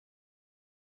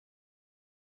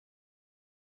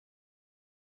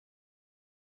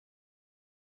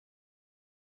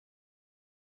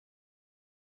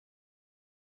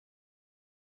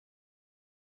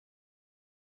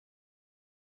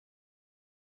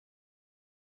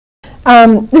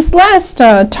This last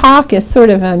talk is sort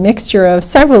of a mixture of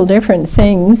several different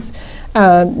things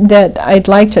that I'd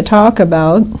like to talk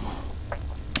about.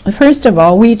 First of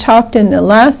all, we talked in the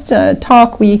last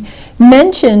talk, we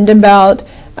mentioned about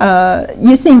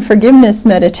using forgiveness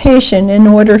meditation in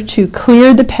order to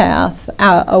clear the path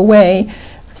away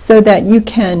so that you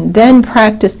can then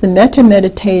practice the Metta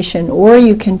meditation, or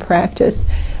you can practice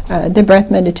the breath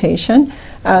meditation.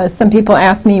 Some people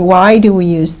ask me, why do we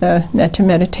use the Metta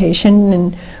meditation?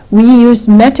 And we use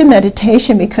Metta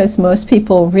meditation because most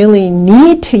people really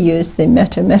need to use the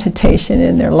Metta meditation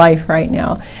in their life right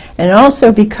now. And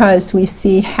also because we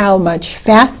see how much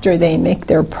faster they make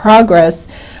their progress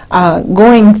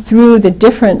going through the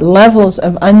different levels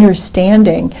of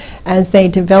understanding as they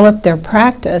develop their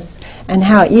practice, and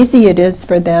how easy it is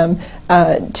for them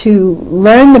to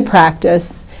learn the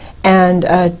practice and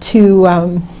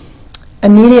to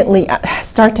immediately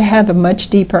start to have a much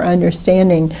deeper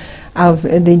understanding of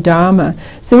the Dhamma.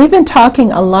 So we've been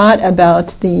talking a lot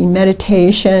about the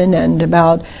meditation and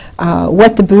about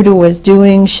what the Buddha was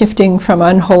doing, shifting from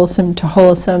unwholesome to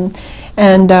wholesome.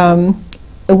 And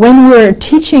when we're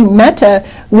teaching Metta,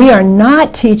 we are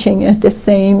not teaching it the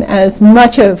same as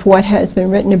much of what has been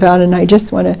written about, and I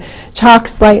just want to talk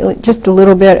just a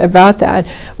little bit about that.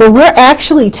 What we're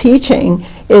actually teaching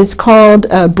is called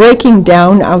breaking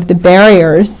down of the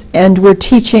barriers, and we're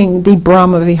teaching the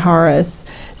Brahmaviharas.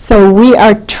 So we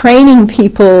are training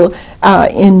people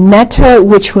in Metta,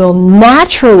 which will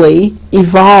naturally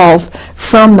evolve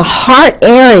from the heart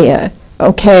area,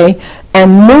 okay, and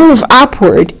move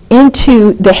upward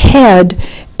into the head,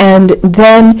 and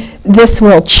then this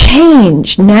will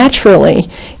change naturally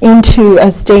into a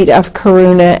state of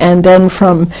karuna, and then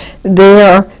from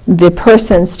there the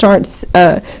person starts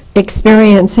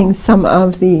experiencing some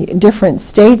of the different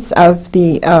states of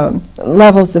the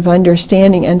levels of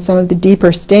understanding and some of the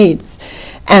deeper states.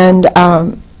 And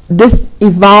this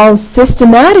evolves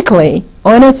systematically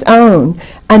on its own,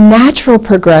 a natural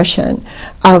progression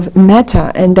of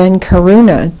metta and then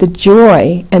karuna, the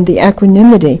joy and the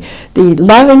equanimity, the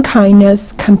loving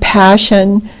kindness,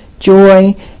 compassion,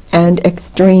 joy, and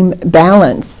extreme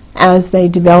balance as they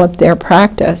develop their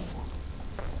practice.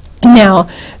 Now,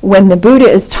 when the Buddha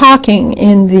is talking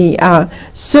in the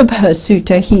Subha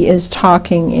Sutta, he is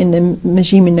talking in the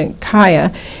Majjhima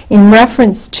Nikaya in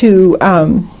reference to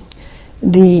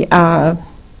the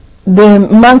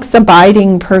monks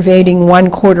abiding, pervading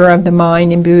 1/4 of the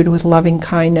mind imbued with loving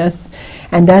kindness,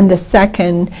 and then the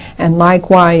second, and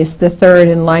likewise the third,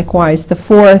 and likewise the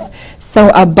fourth, so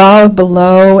above,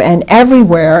 below, and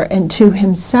everywhere, and to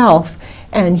himself.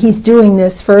 And he's doing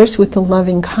this first with the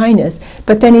loving kindness,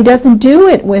 but then he doesn't do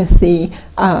it with the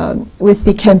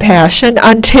compassion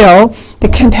until the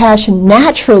compassion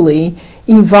naturally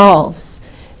evolves.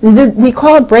 We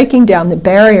call it breaking down the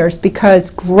barriers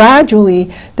because gradually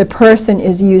the person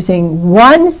is using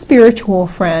one spiritual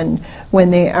friend when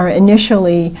they are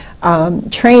initially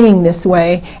training this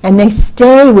way, and they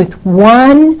stay with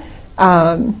one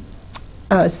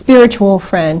spiritual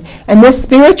friend. And this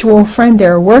spiritual friend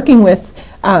they're working with,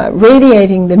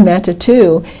 radiating the metta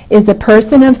to, is a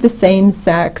person of the same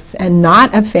sex and not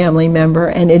a family member,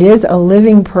 and it is a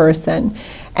living person.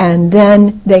 And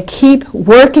then they keep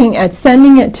working at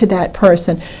sending it to that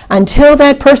person until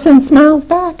that person smiles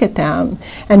back at them.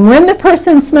 And when the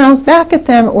person smiles back at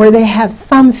them, or they have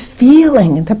some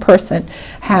feeling the person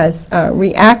has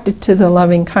reacted to the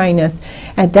loving kindness,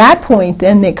 at that point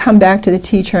then they come back to the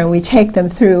teacher, and we take them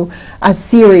through a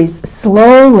series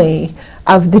slowly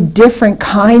of the different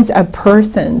kinds of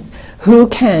persons who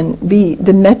can be,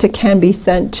 the metta can be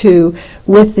sent to,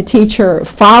 with the teacher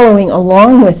following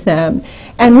along with them.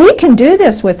 And we can do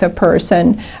this with a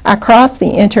person across the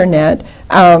internet,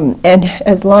 and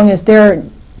as long as they're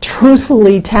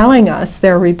truthfully telling us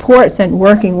their reports and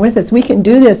working with us, we can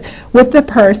do this with the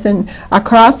person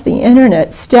across the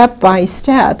internet step by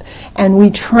step, and we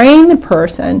train the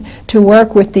person to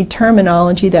work with the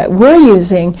terminology that we're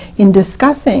using in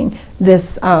discussing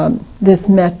this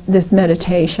this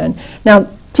meditation. Now,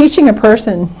 teaching a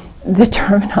person the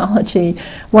terminology,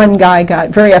 one guy got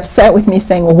very upset with me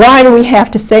saying, why do we have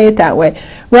to say it that way?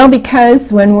 Well,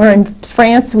 because when we're in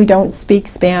France we don't speak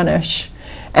Spanish,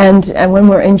 and when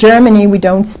we're in Germany we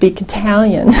don't speak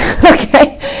Italian.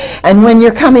 Okay? And when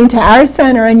you're coming to our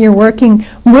center and you're working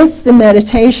with the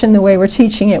meditation the way we're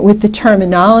teaching it, with the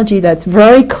terminology that's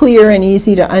very clear and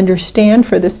easy to understand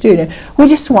for the student, we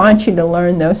just want you to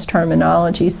learn those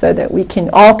terminologies so that we can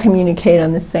all communicate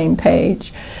on the same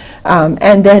page.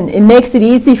 And then it makes it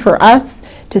easy for us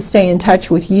to stay in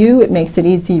touch with you. It makes it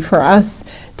easy for us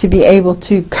to be able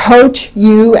to coach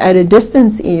you at a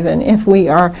distance, even if we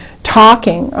are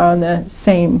talking on the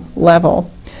same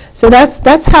level. So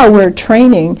that's how we're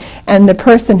training, and the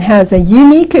person has a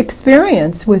unique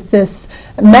experience with this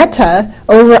metta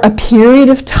over a period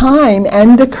of time,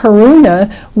 and the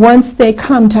karuna once they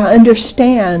come to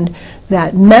understand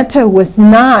that metta was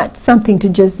not something to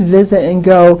just visit and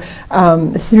go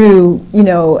through,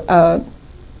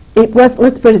 it was,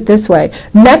 let's put it this way,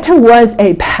 metta was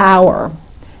a power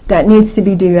that needs to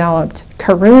be developed.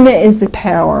 Karuna is a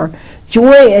power.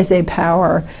 Joy is a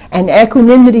power, and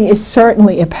equanimity is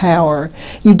certainly a power.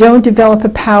 You don't develop a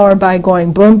power by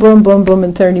going boom, boom, boom, boom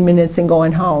in 30 minutes and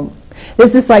going home.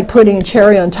 This is like putting a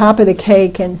cherry on top of the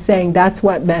cake and saying that's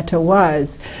what metta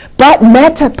was. But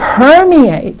metta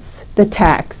permeates the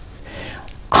texts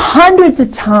hundreds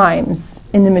of times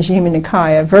in the Majjhima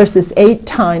Nikaya versus 8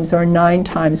 times or 9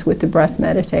 times with the breath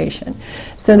meditation.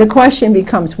 So the question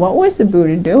becomes, what was the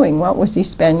Buddha doing? What was he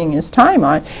spending his time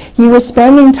on? He was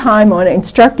spending time on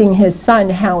instructing his son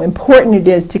how important it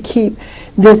is to keep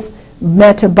this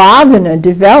metta bhavana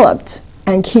developed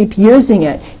and keep using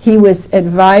it. He was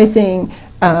advising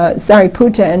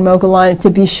Sariputta and Moggallana to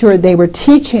be sure they were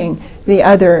teaching the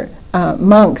other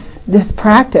monks this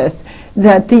practice,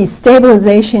 that the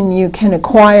stabilization you can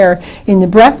acquire in the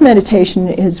breath meditation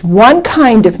is one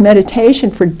kind of meditation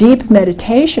for deep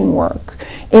meditation work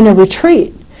in a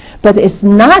retreat. But it's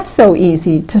not so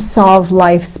easy to solve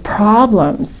life's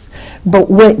problems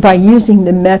by using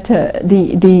the metta,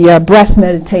 the breath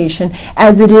meditation,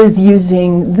 as it is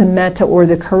using the metta or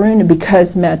the karuna,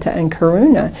 because metta and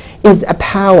karuna is a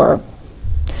power.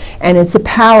 And it's a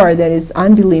power that is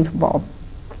unbelievable.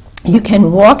 You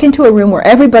can walk into a room where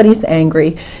everybody's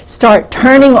angry, start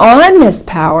turning on this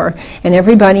power, and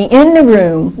everybody in the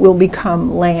room will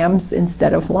become lambs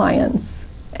instead of lions.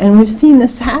 And we've seen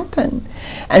this happen.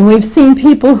 And we've seen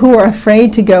people who are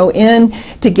afraid to go in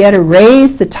to get a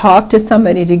raise, to talk to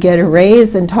somebody to get a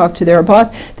raise and talk to their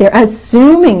boss. They're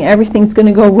assuming everything's going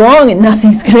to go wrong and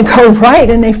nothing's going to go right,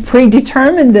 and they've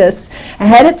predetermined this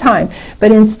ahead of time.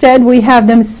 But instead we have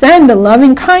them send the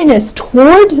loving kindness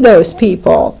towards those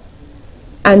people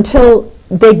until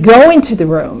they go into the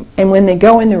room. And when they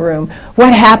go in the room,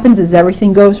 what happens is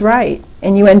everything goes right,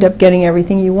 and you end up getting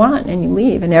everything you want, and you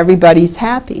leave, and everybody's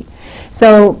happy.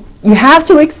 So you have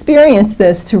to experience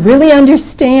this to really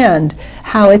understand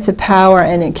how it's a power,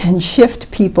 and it can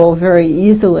shift people very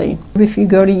easily. If you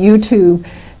go to YouTube,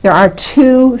 there are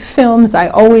 2 films I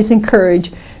always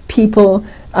encourage people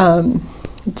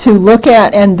to look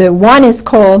at, and the one is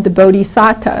called The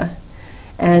Bodhisattva.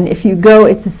 And if you go,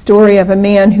 it's a story of a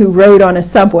man who rode on a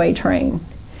subway train.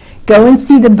 Go and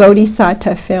see the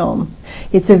Bodhisattva film.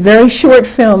 It's a very short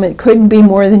film. It couldn't be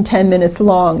more than 10 minutes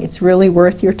long. It's really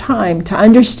worth your time to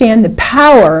understand the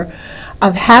power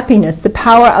of happiness, the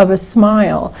power of a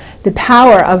smile, the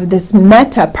power of this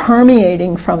metta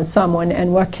permeating from someone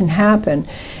and what can happen.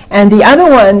 And the other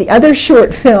one, the other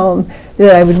short film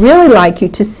that I would really like you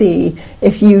to see,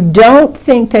 if you don't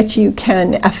think that you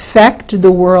can affect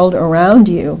the world around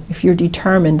you, if you're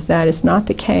determined that is not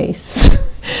the case,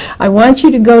 I want you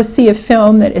to go see a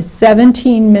film that is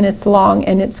 17 minutes long,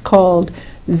 and it's called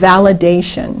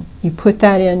Validation. You put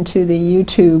that into the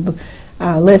YouTube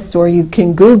list, or you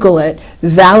can Google it.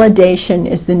 Validation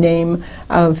is the name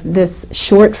of this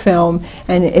short film,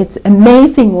 and it's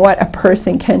amazing what a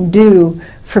person can do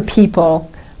for people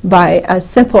by a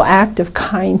simple act of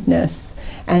kindness.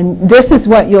 And this is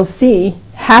what you'll see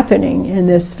happening in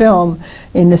this film,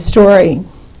 in the story.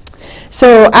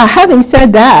 So having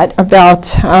said that about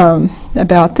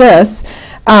this,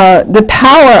 the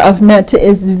power of metta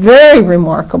is very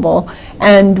remarkable,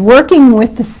 and working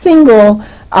with the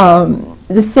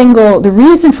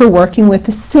reason for working with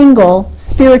a single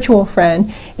spiritual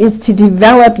friend is to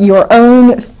develop your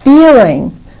own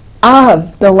feeling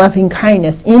of the loving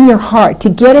kindness in your heart, to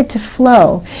get it to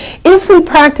flow. If we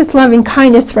practice loving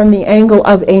kindness from the angle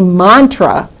of a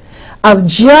mantra, of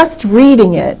just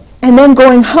reading it and then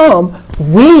going home,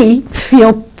 we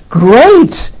feel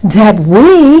great that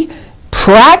we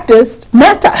practiced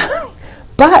metta.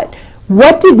 But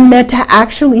what did metta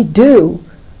actually do?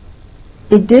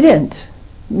 It didn't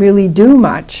really do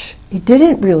much. It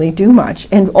didn't really do much.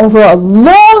 And over a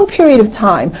long period of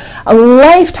time, a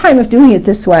lifetime of doing it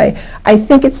this way, I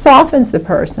think it softens the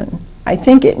person. I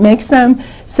think it makes them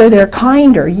so they're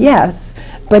kinder, yes,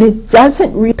 but it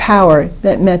doesn't repower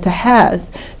that metta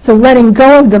has. So letting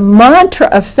go of the mantra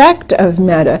effect of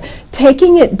metta,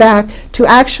 taking it back to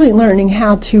actually learning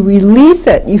how to release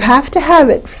it. You have to have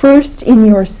it first in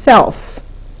yourself.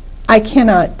 I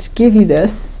cannot give you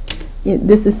this.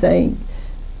 This is a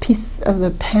piece of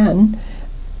a pen.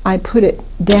 I put it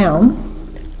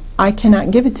down. I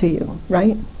cannot give it to you,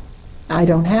 right? I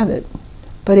don't have it.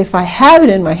 But if I have it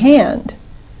in my hand,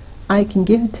 I can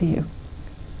give it to you.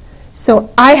 So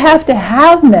I have to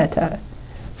have metta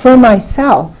for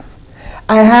myself.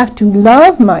 I have to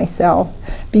love myself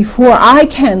before I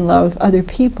can love other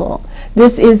people.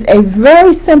 This is a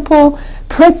very simple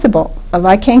principle of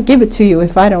I can't give it to you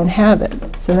if I don't have it.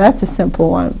 So that's a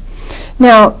simple one.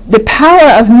 Now, the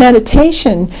power of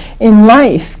meditation in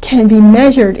life can be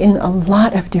measured in a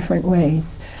lot of different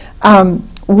ways.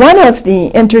 One of the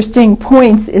interesting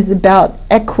points is about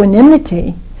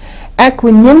equanimity.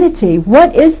 Equanimity,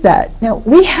 what is that? Now,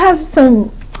 we have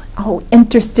some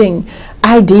interesting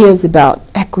ideas about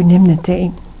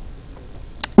equanimity.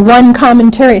 One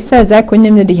commentary says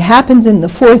equanimity happens in the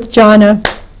fourth jhana.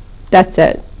 That's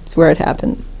it. That's where it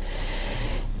happens.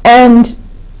 And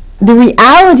the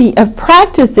reality of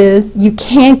practice is you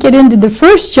can't get into the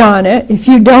first jhana if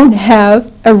you don't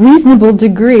have a reasonable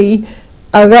degree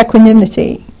of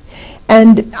equanimity.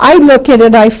 And I look at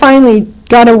it, I finally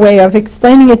got a way of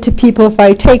explaining it to people. If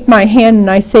I take my hand and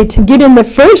I say, to get in the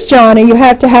first jhana, you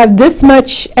have to have this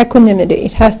much equanimity.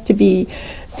 It has to be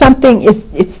something,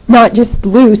 it's not just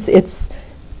loose, it's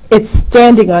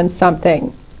standing on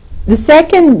something. The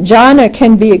second jhana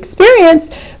can be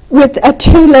experienced with a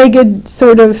two-legged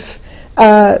sort of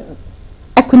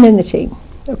equanimity,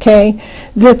 okay?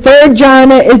 The third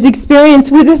jhana is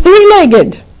experienced with a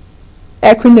three-legged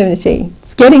equanimity.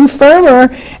 It's getting firmer,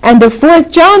 and the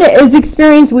fourth jhana is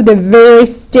experienced with a very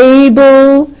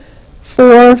stable,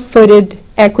 four-footed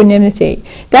equanimity.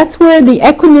 That's where the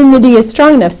equanimity is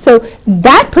strong enough. So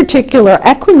that particular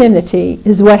equanimity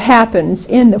is what happens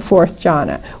in the fourth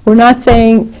jhana. We're not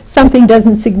saying something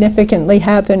doesn't significantly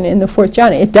happen in the fourth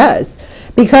jhana. It does.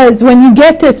 Because when you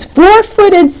get this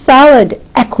four-footed solid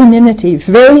equanimity,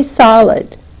 very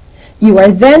solid, you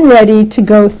are then ready to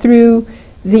go through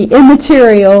the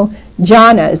immaterial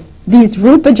jhanas. These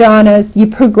rupa jhanas you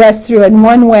progress through in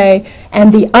one way,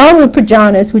 and the arupa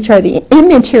jhanas, which are the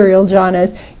immaterial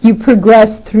jhanas, you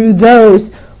progress through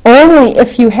those only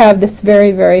if you have this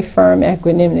very, very firm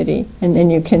equanimity. And then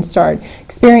you can start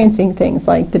experiencing things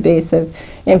like the base of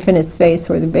infinite space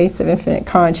or the base of infinite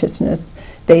consciousness,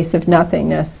 base of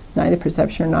nothingness, neither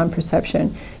perception or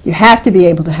non-perception. You have to be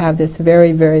able to have this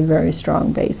very, very, very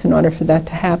strong base in order for that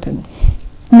to happen.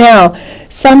 Now,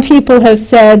 some people have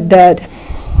said that,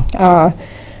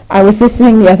 I was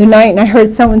listening the other night and I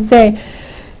heard someone say,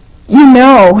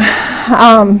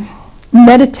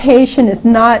 meditation is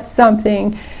not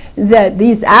something that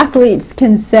these athletes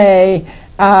can say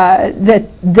that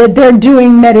they're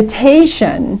doing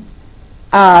meditation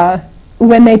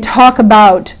when they talk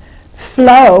about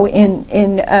flow in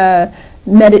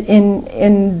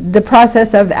the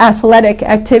process of athletic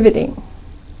activity.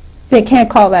 They can't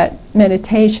call that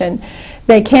meditation.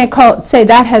 They can't say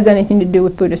that has anything to do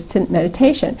with Buddhist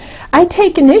meditation. I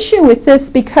take an issue with this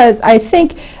because I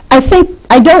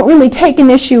don't really take an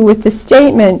issue with the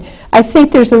statement. I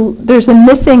think there's a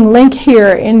missing link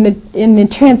here in the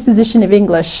transposition of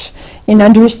English, in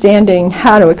understanding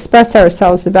how to express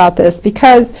ourselves about this.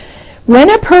 Because when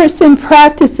a person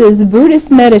practices Buddhist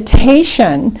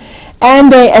meditation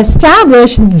and they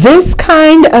establish this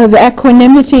kind of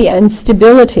equanimity and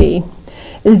stability,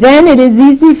 then it is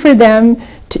easier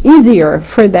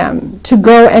for them to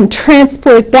go and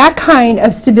transport that kind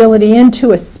of stability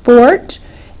into a sport,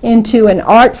 into an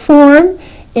art form,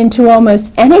 into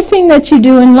almost anything that you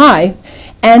do in life.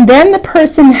 And then the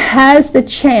person has the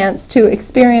chance to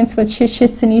experience what Shishya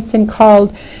Sanitsan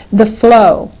called the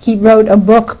flow. He wrote a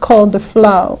book called The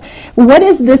Flow. What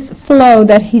is this flow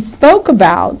that he spoke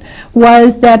about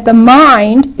was that the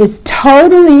mind is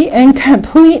totally and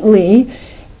completely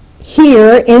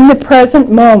here in the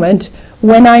present moment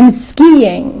when I'm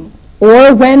skiing,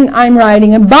 or when I'm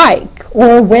riding a bike,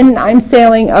 or when I'm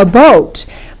sailing a boat.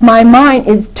 My mind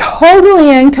is totally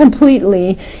and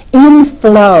completely in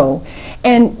flow.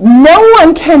 And no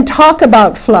one can talk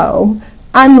about flow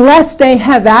unless they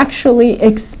have actually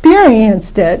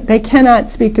experienced it. They cannot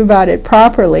speak about it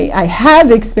properly. I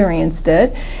have experienced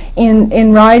it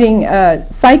in riding,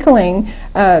 cycling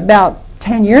about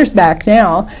 10 years back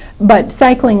now, but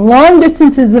cycling long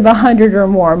distances of 100 or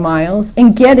more miles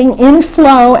and getting in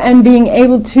flow and being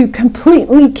able to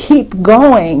completely keep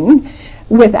going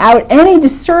without any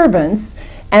disturbance,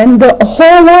 and the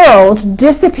whole world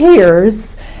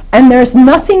disappears, and there's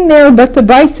nothing there but the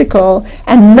bicycle,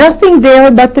 and nothing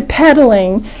there but the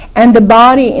pedaling, and the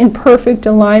body in perfect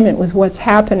alignment with what's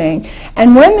happening.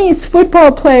 And when these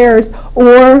football players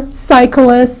or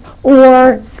cyclists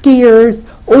or skiers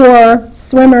or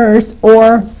swimmers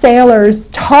or sailors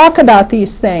talk about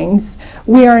these things,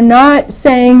 we are not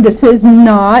saying this is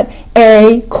not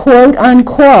a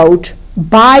quote-unquote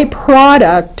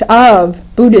byproduct of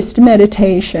Buddhist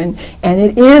meditation, and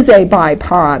it is a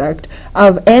byproduct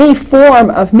of any form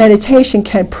of meditation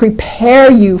can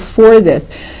prepare you for this.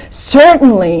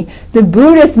 Certainly, the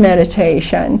Buddhist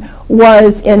meditation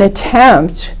was an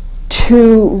attempt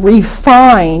to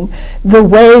refine the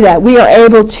way that we are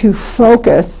able to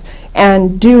focus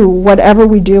and do whatever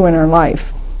we do in our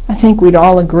life. I think we'd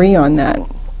all agree on that.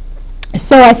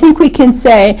 So I think we can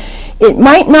say it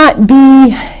might not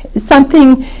be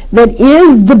something that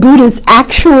is the Buddha's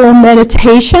actual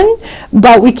meditation,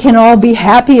 but we can all be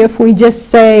happy if we just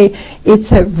say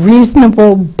it's a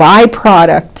reasonable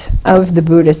byproduct of the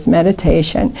Buddhist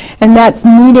meditation. And that's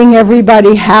meeting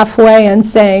everybody halfway and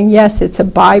saying, yes, it's a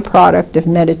byproduct of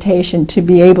meditation to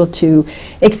be able to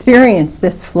experience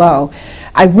this flow.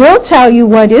 I will tell you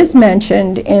what is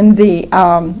mentioned in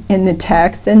the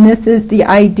text, and this is the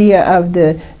idea of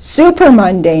the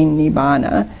super-mundane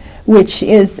Nibbana, which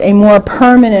is a more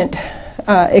permanent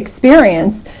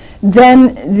experience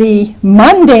than the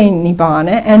mundane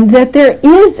Nibbana, and that there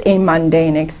is a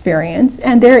mundane experience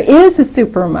and there is a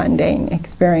super-mundane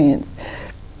experience.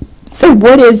 So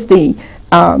what is the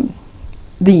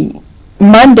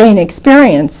mundane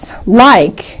experience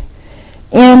like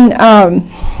in our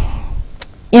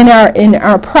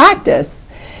practice?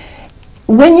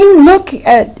 When you look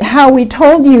at how we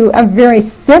told you a very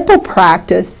simple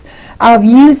practice of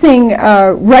using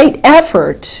right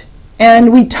effort,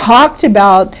 and we talked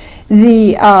about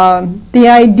the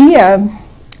idea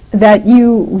that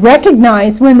you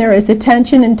recognize when there is a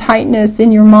tension and tightness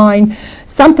in your mind,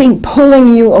 something pulling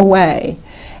you away,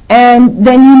 and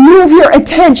then you move your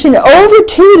attention over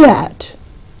to that,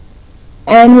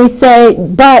 and we say,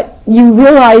 but you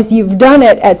realize you've done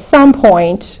it at some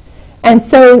point, and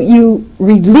so you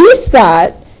release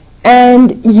that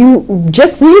and you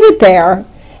just leave it there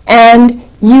and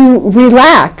you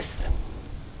relax,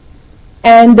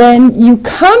 and then you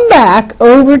come back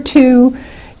over to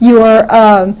your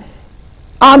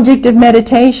object of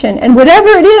meditation, and whatever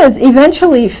it is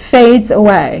eventually fades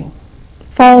away,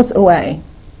 falls away,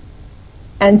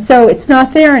 and so it's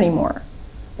not there anymore.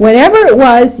 Whatever it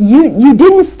was, you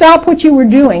didn't stop what you were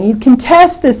doing. You can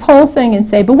test this whole thing and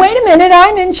say, but wait a minute,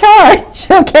 I'm in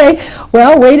charge. Okay,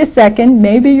 well, wait a second,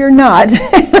 maybe you're not.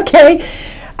 Okay,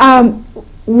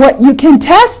 what you can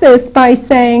test this by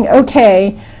saying,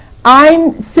 okay,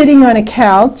 I'm sitting on a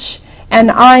couch and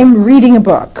I'm reading a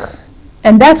book,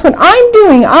 and that's what I'm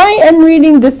doing. I am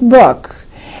reading this book,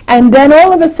 and then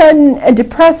all of a sudden a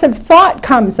depressive thought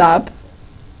comes up,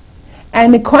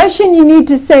 and the question you need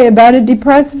to say about a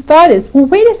depressive thought is, well,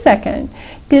 wait a second,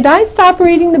 did I stop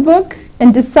reading the book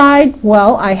and decide,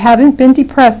 well, I haven't been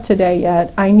depressed today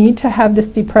yet, I need to have this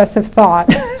depressive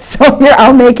thought, so here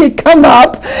I'll make it come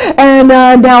up, and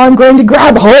now I'm going to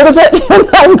grab hold of it, and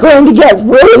I'm going to get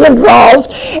really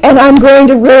involved, and I'm going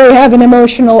to really have an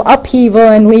emotional upheaval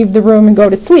and leave the room and go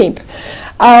to sleep.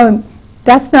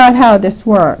 That's not how this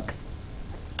works.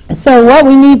 So what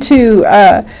we need to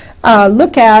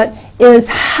look at is,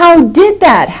 how did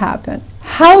that happen?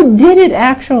 How did it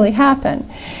actually happen?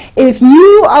 If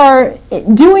you are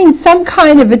doing some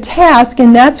kind of a task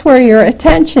and that's where your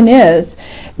attention is,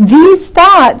 these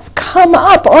thoughts come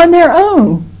up on their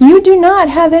own. You do not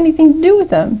have anything to do with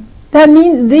them. That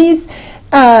means these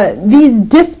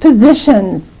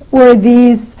dispositions or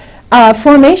these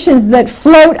formations that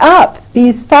float up,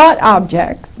 these thought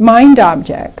objects, mind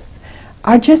objects,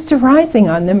 are just arising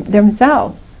on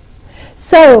themselves.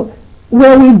 So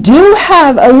where we do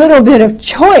have a little bit of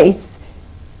choice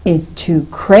is to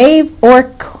crave or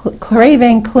crave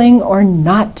and cling, or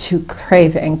not to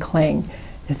crave and cling.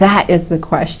 That is the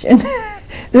question.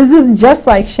 This is just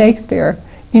like Shakespeare,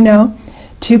 you know.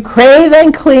 To crave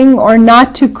and cling or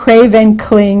not to crave and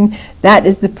cling, that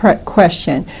is the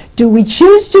question. Do we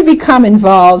choose to become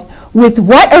involved with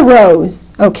what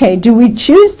arose? Okay, do we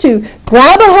choose to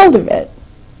grab a hold of it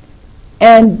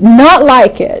and not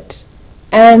like it,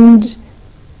 and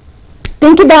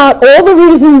think about all the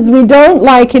reasons we don't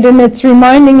like it, and it's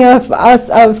reminding us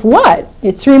of what?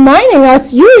 It's reminding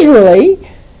us usually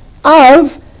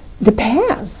of the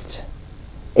past.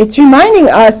 It's reminding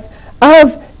us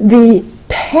of the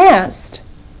past.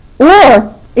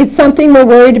 Or it's something we're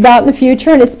worried about in the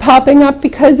future and it's popping up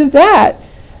because of that.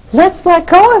 Let's let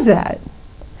go of that.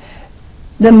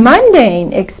 The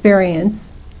mundane experience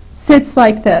sits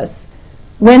like this.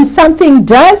 When something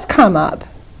does come up,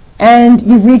 and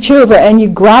you reach over and you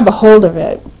grab a hold of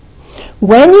it,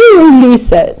 when you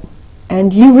release it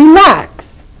and you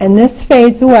relax and this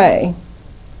fades away.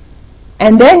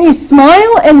 And then you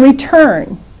smile and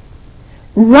return.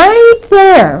 Right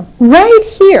there, right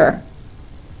here,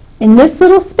 in this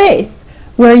little space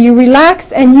where you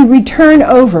relax and you return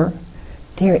over,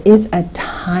 there is a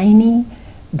tiny,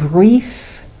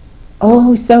 brief,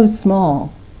 oh so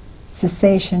small,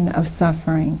 cessation of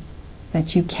suffering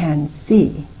that you can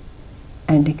see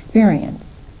and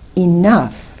experience,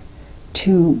 enough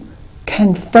to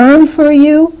confirm for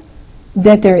you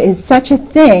that there is such a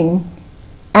thing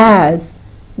as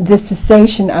the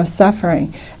cessation of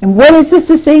suffering. And what is the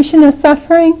cessation of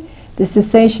suffering? The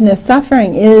cessation of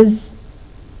suffering is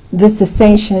the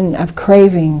cessation of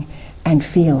craving and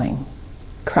feeling.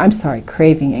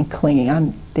 Craving and clinging.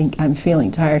 I'm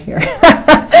feeling tired here.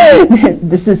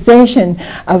 The cessation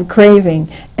of craving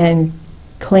and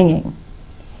clinging.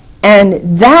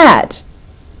 And that,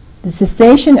 the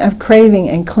cessation of craving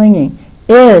and clinging,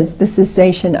 is the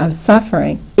cessation of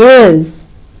suffering, is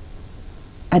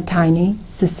a tiny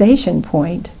cessation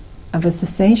point of a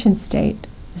cessation state.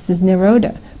 This is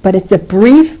Nirodha. But it's a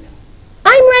brief,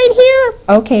 I'm right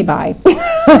here, okay, bye.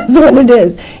 That's what it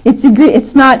is.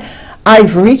 It's not,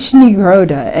 I've reached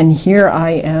Nirodha and here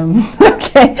I am.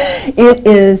 Okay, it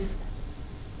is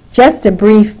just a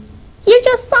brief, you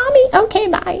just saw me, okay,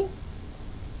 bye.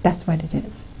 That's what it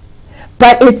is.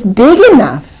 But it's big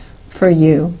enough for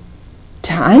you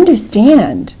to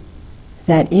understand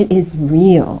that it is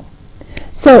real.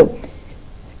 So,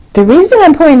 the reason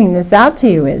I'm pointing this out to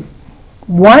you is,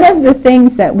 one of the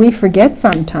things that we forget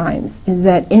sometimes is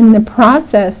that in the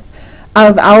process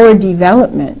of our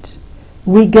development,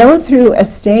 we go through a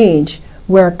stage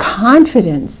where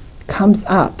confidence comes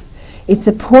up. It's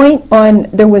a point on,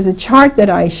 there was a chart that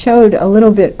I showed a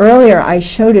little bit earlier. I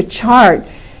showed a chart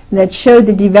that showed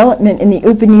the development in the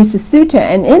Upanisa Sutta,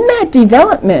 and in that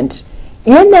development,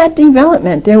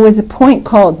 there was a point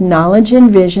called knowledge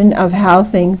and vision of how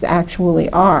things actually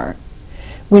are.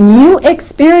 When you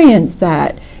experience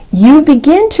that, you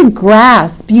begin to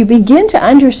grasp, you begin to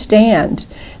understand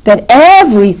that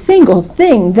every single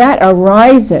thing that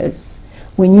arises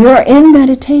when you're in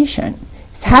meditation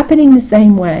is happening the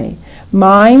same way.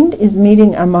 Mind is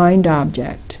meeting a mind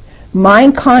object.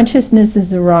 Mind consciousness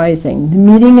is arising. The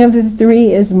meeting of the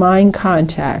three is mind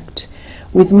contact.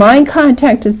 With mind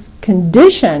contact as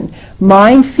condition,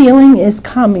 mind feeling is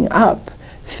coming up,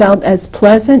 felt as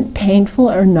pleasant, painful,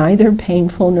 or neither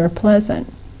painful nor pleasant.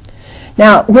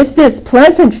 Now, with this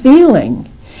pleasant feeling,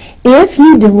 if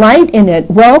you delight in it,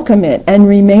 welcome it, and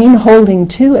remain holding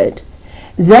to it,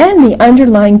 then the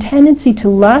underlying tendency to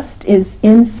lust is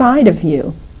inside of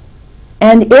you.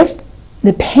 And if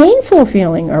the painful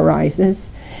feeling arises,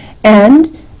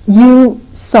 and you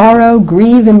sorrow,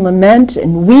 grieve, and lament,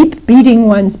 and weep, beating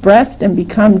one's breast, and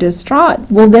become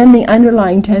distraught, well, then the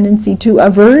underlying tendency to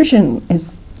aversion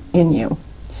is in you.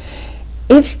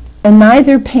 If a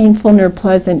neither painful nor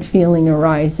pleasant feeling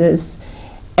arises,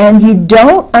 and you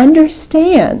don't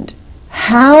understand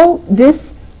how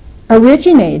this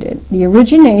originated, the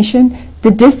origination,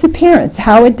 the disappearance,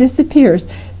 how it disappears,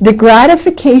 the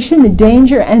gratification, the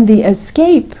danger, and the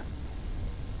escape,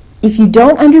 if you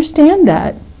don't understand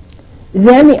that,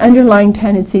 then the underlying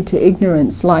tendency to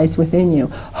ignorance lies within you.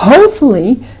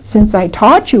 Hopefully, since I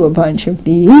taught you a bunch of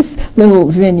these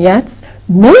little vignettes,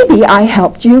 maybe I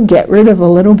helped you get rid of a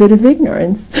little bit of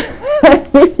ignorance.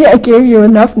 Maybe I gave you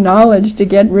enough knowledge to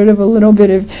get rid of a little bit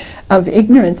of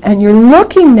ignorance. And you're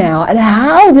looking now at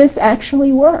how this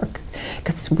actually works,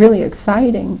 because it's really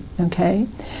exciting, okay?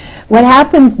 What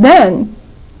happens then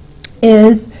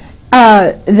is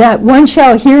that one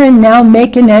shall here and now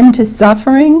make an end to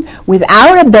suffering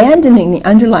without abandoning the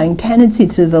underlying tendency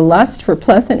to the lust for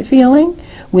pleasant feeling,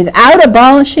 without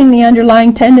abolishing the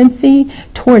underlying tendency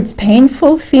towards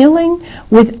painful feeling,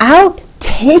 without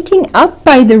taking up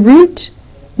by the root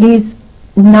these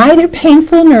neither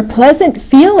painful nor pleasant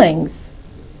feelings,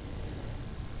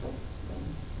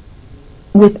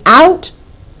 without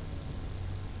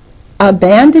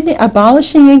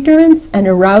abolishing ignorance and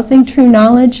arousing true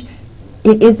knowledge,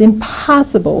 it is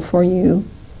impossible for you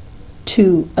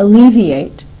to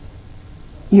alleviate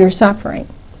your suffering.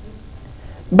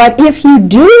 But if you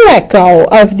do let go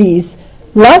of these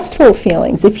lustful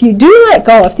feelings, if you do let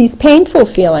go of these painful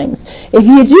feelings, if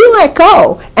you do let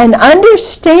go and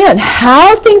understand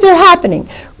how things are happening,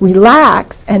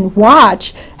 relax and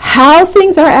watch how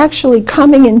things are actually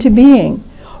coming into being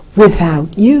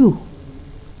without you.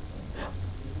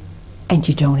 And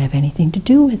you don't have anything to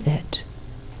do with it.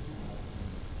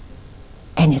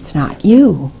 And it's not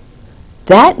you.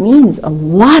 That means a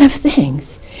lot of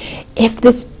things. If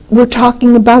we're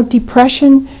talking about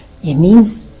depression, it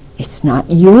means it's not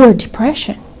your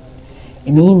depression.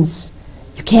 It means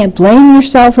you can't blame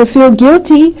yourself or feel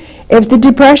guilty if the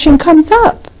depression comes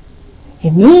up.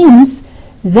 It means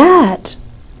that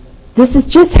this is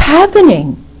just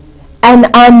happening. And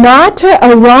anatta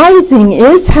arising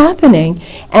is happening,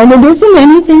 and it isn't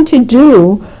anything to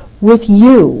do with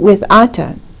you, with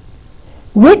atta.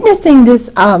 Witnessing this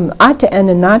atta and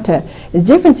anatta, the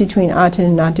difference between atta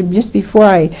and anatta, just before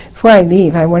I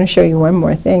leave, I want to show you one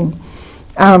more thing.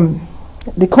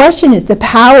 The question is the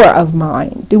power of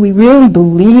mind. Do we really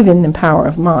believe in the power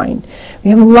of mind?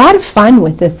 We have a lot of fun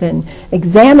with this and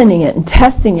examining it and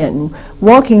testing it and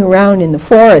walking around in the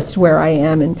forest where I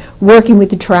am and working with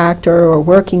the tractor or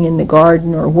working in the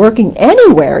garden or working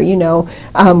anywhere,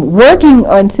 working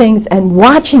on things and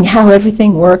watching how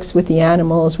everything works with the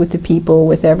animals, with the people,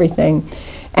 with everything.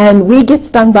 And we get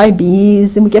stung by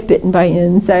bees and we get bitten by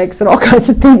insects and all kinds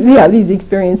of things. You have these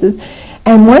experiences.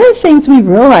 And one of the things we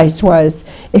realized was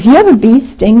if you have a bee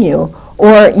sting you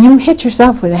or you hit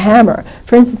yourself with a hammer,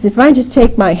 for instance, if I just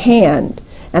take my hand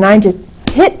and I just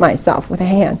hit myself with a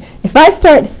hand, if I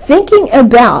start thinking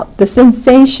about the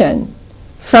sensation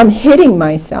from hitting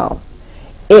myself,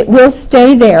 it will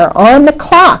stay there on the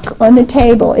clock, on the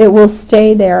table. It will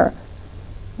stay there.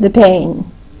 The pain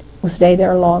will stay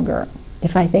there longer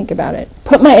if I think about it.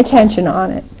 Put my attention on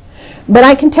it. But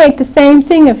I can take the same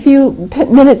thing a few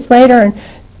minutes later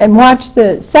and watch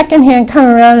the second hand come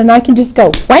around and I can just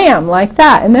go wham like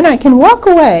that. And then I can walk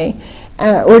away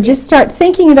or just start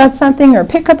thinking about something or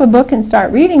pick up a book and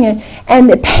start reading it. And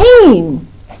the pain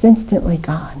is instantly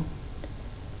gone.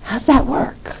 How's that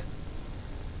work?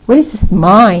 What is this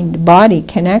mind-body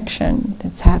connection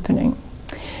that's happening?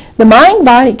 The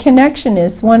mind-body connection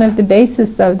is one of the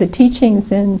basis of the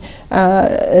teachings with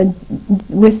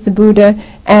the Buddha,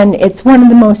 and it's one of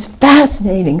the most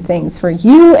fascinating things for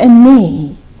you and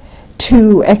me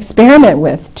to experiment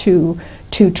with, to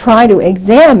try to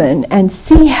examine and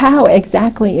see how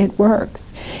exactly it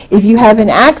works. If you have an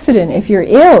accident, if you're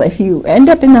ill, if you end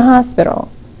up in the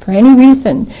hospital for any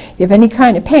reason, you have any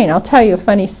kind of pain, I'll tell you a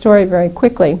funny story very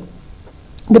quickly.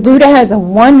 The Buddha has a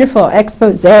wonderful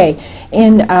expose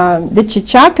in the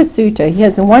Chichaka Sutta. He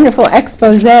has a wonderful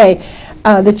expose. The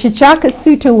Chichaka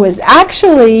Sutta was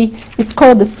actually, it's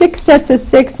called the 6 Sets of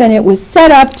 6, and it was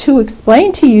set up to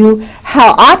explain to you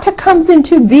how atta comes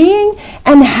into being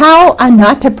and how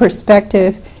anatta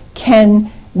perspective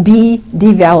can be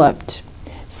developed.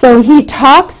 So he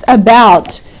talks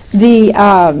about the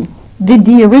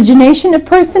origination of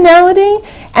personality,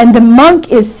 and the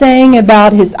monk is saying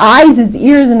about his eyes, his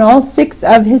ears, and all 6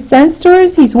 of his sense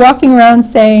doors. He's walking around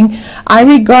saying, I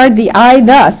regard the I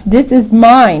thus, this is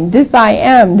mine, this I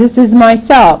am, this is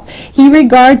myself. He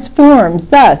regards forms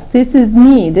thus, this is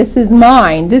me, this is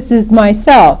mine, this is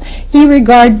myself. He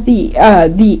regards the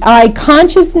I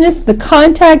consciousness, the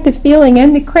contact, the feeling,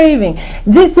 and the craving.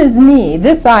 This is me,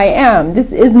 this I am,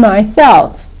 this is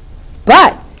myself.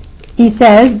 But, he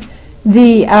says,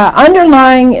 the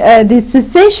underlying, the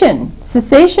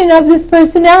cessation of this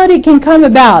personality can come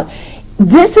about.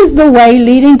 This is the way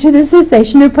leading to the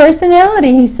cessation of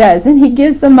personality, he says, and he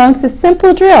gives the monks a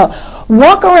simple drill.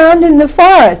 Walk around in the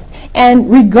forest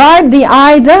and regard the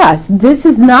I thus. This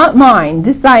is not mine.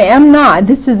 This I am not.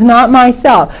 This is not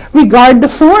myself. Regard the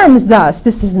forms thus.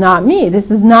 This is not me.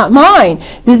 This is not mine.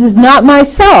 This is not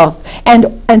myself.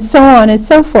 And so on and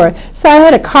so forth. So I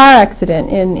had a car accident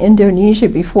in Indonesia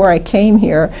before I came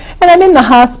here. And I'm in the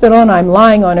hospital and I'm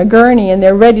lying on a gurney and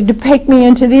they're ready to take me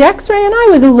into the x-ray. And I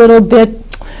was a little bit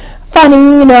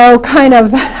funny, kind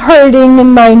of hurting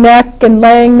in my neck and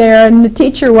laying there, and the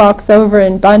teacher walks over,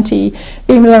 and Bhante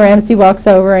Bimala Ramsey walks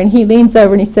over, and he leans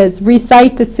over and he says,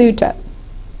 recite the sutta.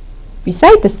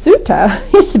 Recite the sutta?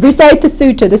 Recite the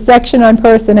sutta, the section on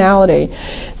personality.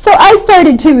 So I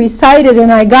started to recite it,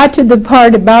 and I got to the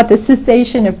part about the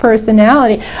cessation of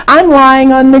personality. I'm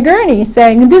lying on the gurney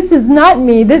saying, this is not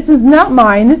me, this is not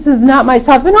mine, this is not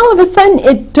myself. And all of a sudden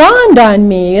it dawned on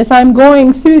me as I'm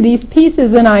going through these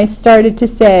pieces, and I started to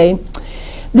say,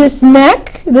 this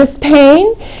neck, this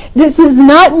pain, this is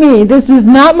not me, this is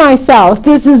not myself,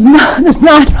 this is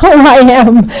not who I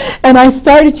am. And I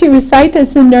started to recite this,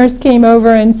 the nurse came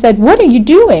over and said, what are you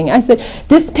doing? I said,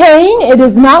 this pain, it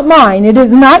is not mine, it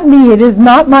is not me, it is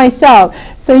not myself.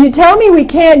 So you tell me we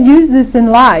can't use this in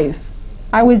life.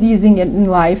 I was using it in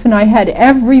life, and I had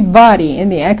everybody in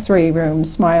the x-ray room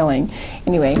smiling.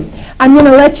 Anyway, I'm going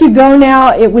to let you go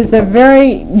now. It was a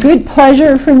very good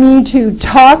pleasure for me to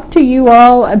talk to you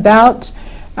all about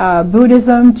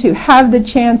Buddhism, to have the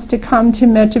chance to come to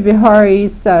Metta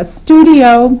Vihari's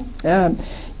studio,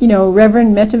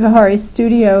 Reverend Metta Vihari's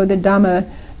studio, the Dhamma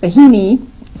Vahini,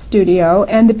 studio,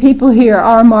 and the people here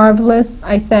are marvelous.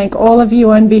 I thank all of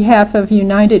you on behalf of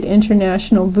United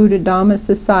International Buddha Dhamma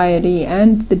Society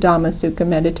and the Dhamma Sukha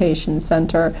Meditation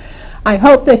Center. I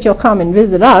hope that you'll come and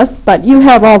visit us, but you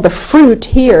have all the fruit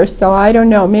here, so I don't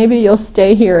know, maybe you'll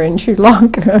stay here in Sri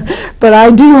Lanka. But I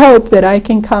do hope that I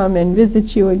can come and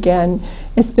visit you again.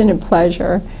 It's been a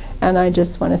pleasure, and I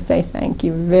just want to say thank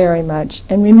you very much.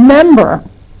 And remember,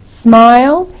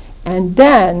 smile, and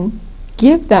then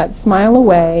give that smile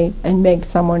away and make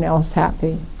someone else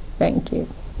happy. Thank you.